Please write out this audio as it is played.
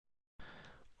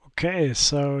Okay,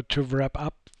 so to wrap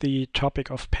up the topic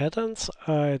of patterns,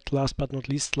 I'd last but not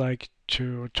least like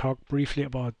to talk briefly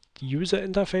about user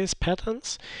interface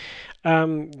patterns.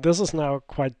 This is now a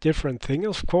quite different thing,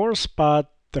 of course, but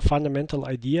the fundamental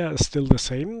idea is still the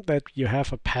same, that you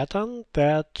have a pattern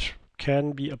that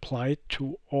can be applied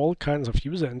to all kinds of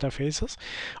user interfaces.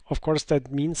 Of course,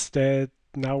 that means that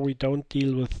now we don't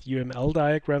deal with UML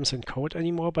diagrams and code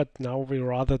anymore, but now we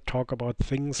rather talk about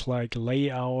things like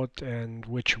layout and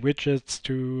which widgets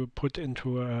to put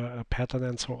into a pattern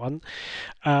and so on.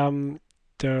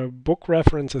 The book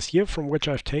references here from which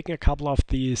I've taken a couple of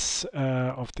these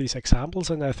examples,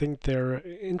 and I think they're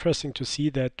interesting to see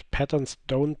that patterns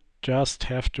don't just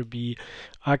have to be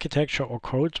architecture or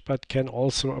code, but can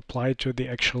also apply to the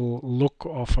actual look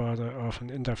of an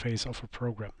interface of a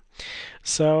program.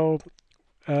 So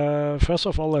first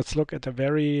of all, let's look at a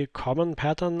very common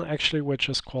pattern actually, which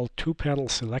is called two-panel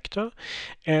selector.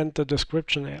 And the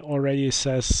description already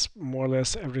says more or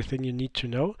less everything you need to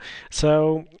know.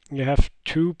 So you have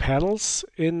two panels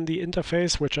in the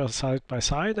interface which are side by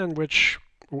side, and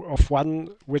one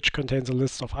which contains a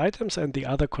list of items and the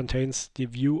other contains the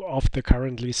view of the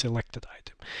currently selected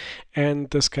item. And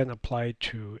this can apply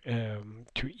to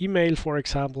email, for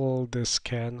example. This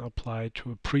can apply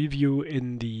to a preview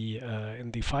in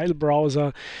the file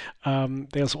browser.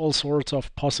 There's all sorts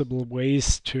of possible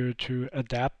ways to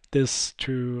adapt this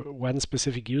to one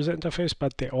specific user interface,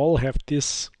 but they all have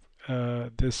this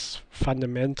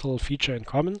fundamental feature in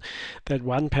common, that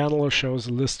one panel shows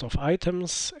a list of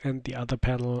items and the other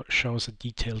panel shows a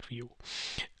detailed view.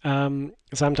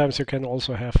 Sometimes you can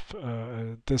also have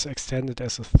this extended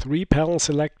as a three-panel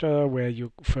selector, where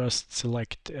you first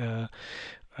select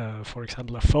for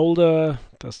example, a folder.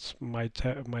 This might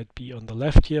be on the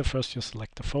left here. First you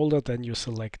select the folder, then you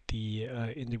select the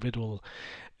individual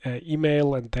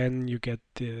email, and then you get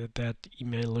that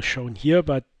email shown here.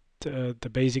 But the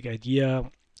basic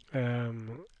idea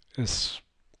is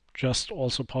just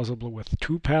also possible with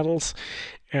two panels,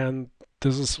 and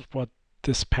this is what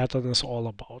this pattern is all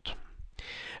about.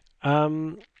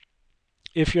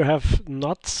 If you have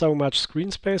not so much screen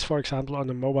space, for example,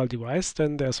 on a mobile device,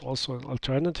 then there's also an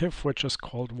alternative which is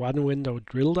called one window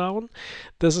drill down.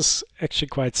 This is actually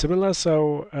quite similar.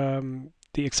 So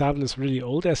the example is really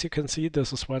old, as you can see.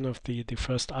 This is one of the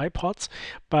first iPods,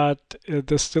 but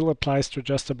this still applies to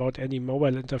just about any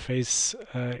mobile interface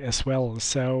as well.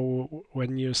 So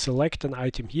when you select an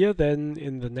item here, then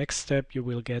in the next step you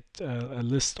will get a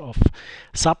list of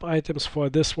sub-items for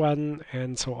this one,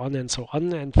 and so on and so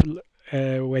on. And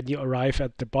when you arrive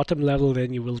at the bottom level,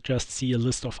 then you will just see a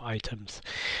list of items.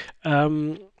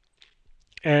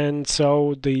 And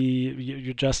so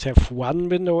you just have one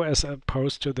window as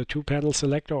opposed to the two-panel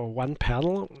selector, or one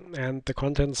panel, and the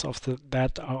contents of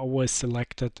that are always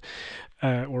selected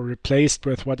or replaced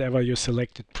with whatever you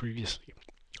selected previously.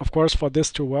 Of course, for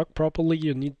this to work properly,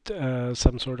 you need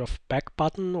some sort of back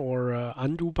button or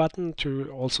undo button to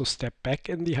also step back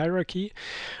in the hierarchy.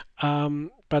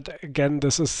 But again,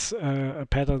 this is a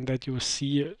pattern that you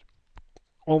see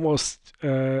almost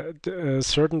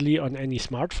certainly on any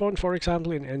smartphone, for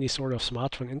example, in any sort of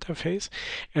smartphone interface.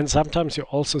 And sometimes you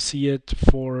also see it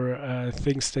for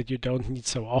things that you don't need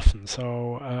so often.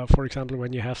 So, for example,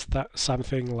 when you have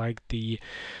something like the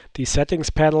settings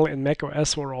panel in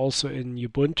macOS or also in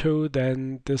Ubuntu,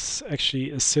 then this actually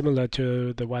is similar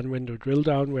to the one window drill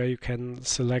down, where you can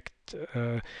select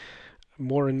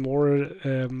more and more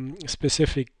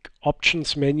specific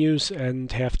options menus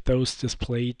and have those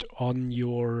displayed on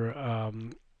your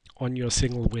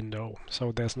single window.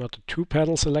 So there's not a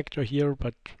two-panel selector here,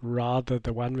 but rather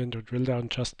the one window drill down,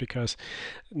 just because,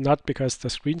 not because the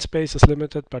screen space is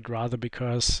limited, but rather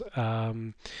because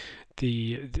this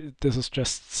is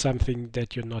just something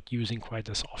that you're not using quite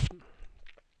as often.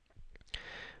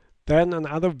 Then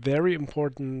another very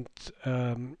important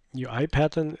UI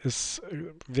pattern is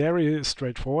very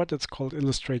straightforward. It's called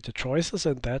illustrated choices,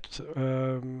 and that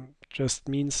just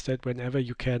means that whenever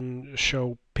you can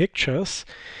show pictures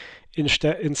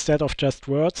instead of just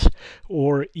words,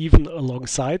 or even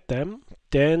alongside them,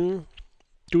 then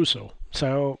do so.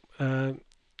 So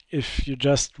if you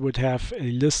just would have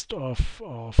a list of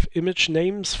image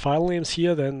names, file names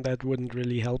here, then that wouldn't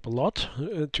really help a lot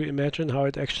to imagine how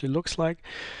it actually looks like.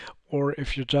 Or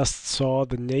if you just saw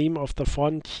the name of the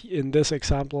font in this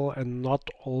example and not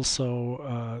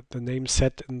also the name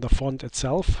set in the font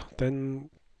itself, then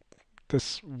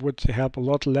this would help a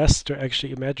lot less to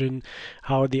actually imagine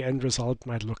how the end result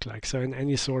might look like. So in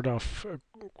any sort of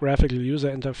graphical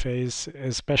user interface,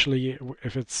 especially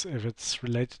if it's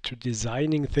related to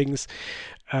designing things,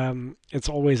 it's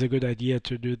always a good idea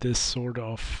to do this sort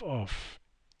of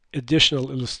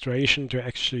additional illustration to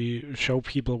actually show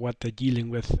people what they're dealing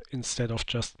with instead of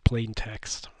just plain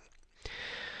text.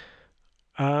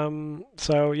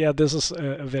 So yeah, this is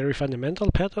a very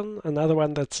fundamental pattern. Another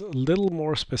one that's a little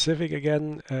more specific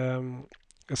again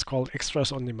is called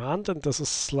extras on demand, and this is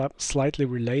slightly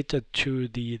related to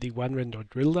the one window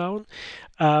drill down.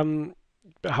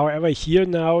 However, here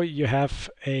now you have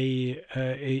a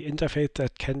interface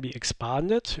that can be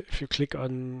expanded. If you click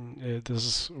on this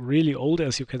is really old,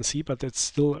 as you can see, but it's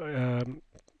still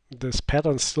this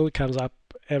pattern still comes up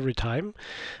every time.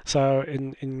 So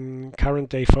in current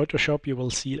day Photoshop, you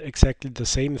will see exactly the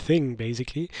same thing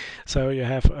basically. So you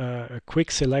have a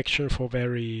quick selection for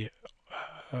very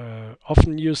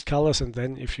often used colors, and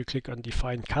then if you click on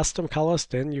define custom colors,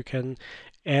 then you can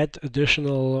add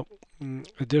additional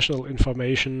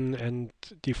information and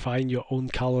define your own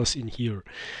colors in here.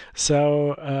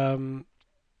 So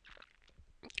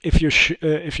if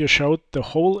you showed the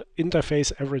whole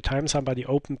interface every time somebody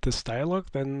opened this dialog,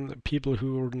 then people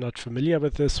who are not familiar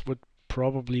with this would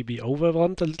probably be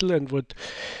overwhelmed a little and would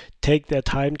take their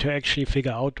time to actually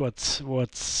figure out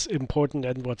what's important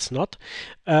and what's not.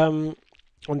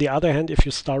 On the other hand, if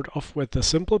you start off with the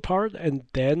simple part and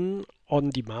then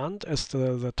on demand, as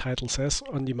the title says,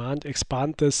 on demand,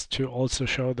 expand this to also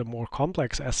show the more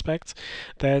complex aspects,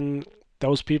 then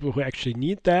those people who actually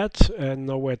need that and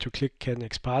know where to click can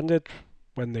expand it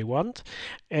when they want,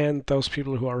 and those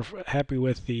people who are happy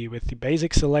with the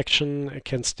basic selection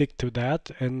can stick to that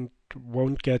and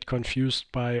won't get confused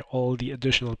by all the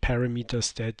additional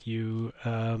parameters that you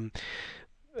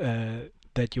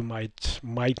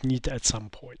might need at some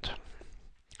point.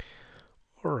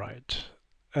 All right.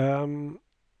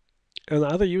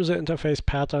 Another user interface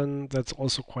pattern that's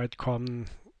also quite common,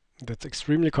 that's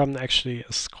extremely common actually,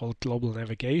 is called global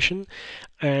navigation.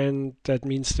 And that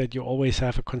means that you always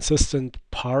have a consistent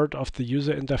part of the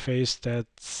user interface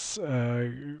that's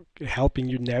helping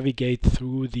you navigate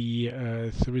through the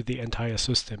entire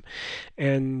system.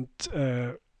 And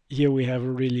here we have a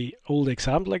really old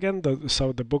example again.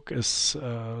 So the book is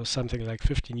something like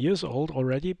 15 years old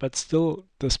already, but still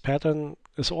this pattern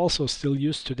is also still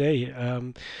used today.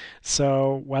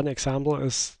 So one example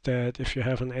is that if you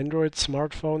have an Android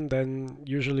smartphone, then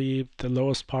usually the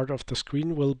lowest part of the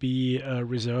screen will be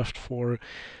reserved for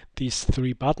these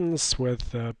three buttons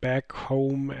with back,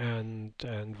 home, and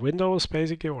Windows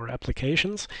basically, or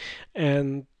applications.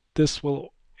 And this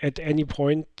will, at any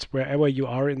point wherever you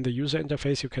are in the user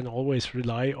interface, you can always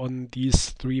rely on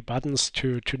these three buttons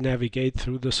to navigate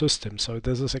through the system. So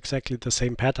this is exactly the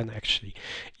same pattern actually.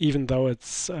 Even though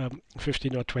it's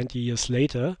 15 or 20 years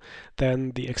later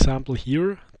than the example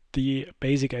here, the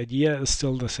basic idea is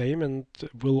still the same and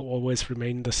will always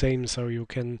remain the same. So you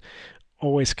can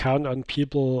always count on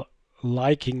people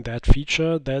liking that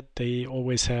feature, that they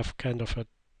always have kind of a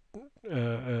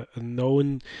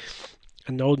known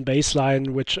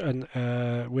baseline which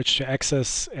to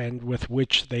access and with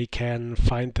which they can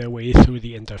find their way through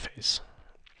the interface.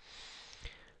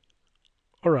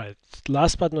 All right,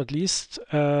 last but not least,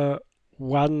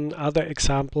 one other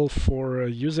example for a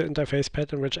user interface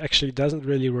pattern which actually doesn't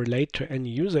really relate to any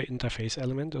user interface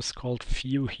element is called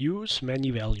few hues, many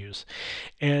values.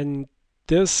 And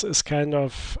this is kind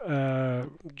of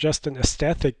just an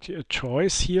aesthetic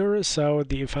choice here. So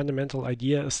the fundamental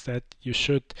idea is that you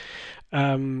should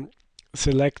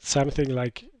select something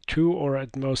like 2 or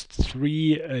at most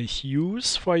 3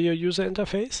 hues for your user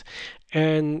interface.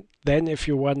 And then if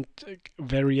you want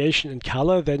variation in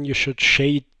color, then you should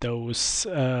shade those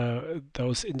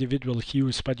individual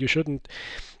hues, but you shouldn't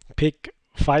pick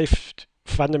 5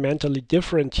 fundamentally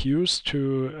different hues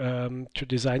to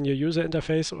design your user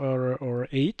interface, or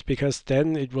 8, because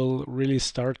then it will really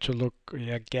start to look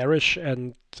garish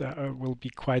and will be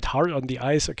quite hard on the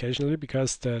eyes occasionally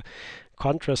because the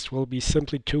contrast will be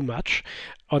simply too much.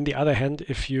 On the other hand,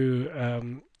 if you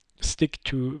stick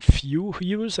to few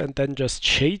hues and then just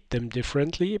shade them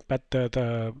differently, but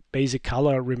the basic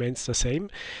color remains the same,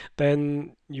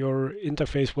 then your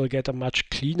interface will get a much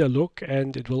cleaner look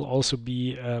and it will also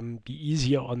be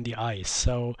easier on the eyes.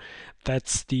 So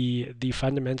that's the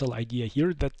fundamental idea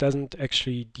here. That doesn't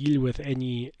actually deal with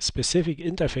any specific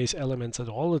interface elements at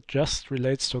all. It just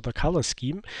relates to the color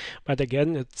scheme. But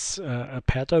again, it's a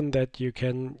pattern that you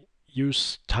can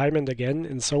use time and again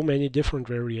in so many different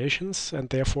variations, and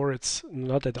therefore it's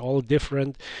not at all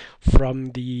different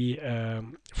from the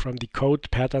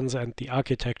code patterns and the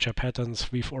architecture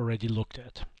patterns we've already looked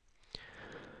at.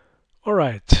 All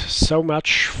right, so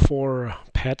much for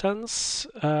patterns.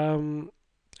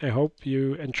 I hope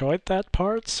you enjoyed that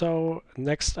part. So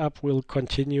next up we'll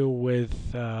continue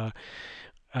with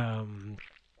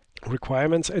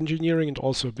requirements engineering and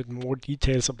also a bit more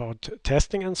details about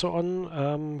testing and so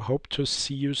on. Hope to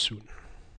see you soon.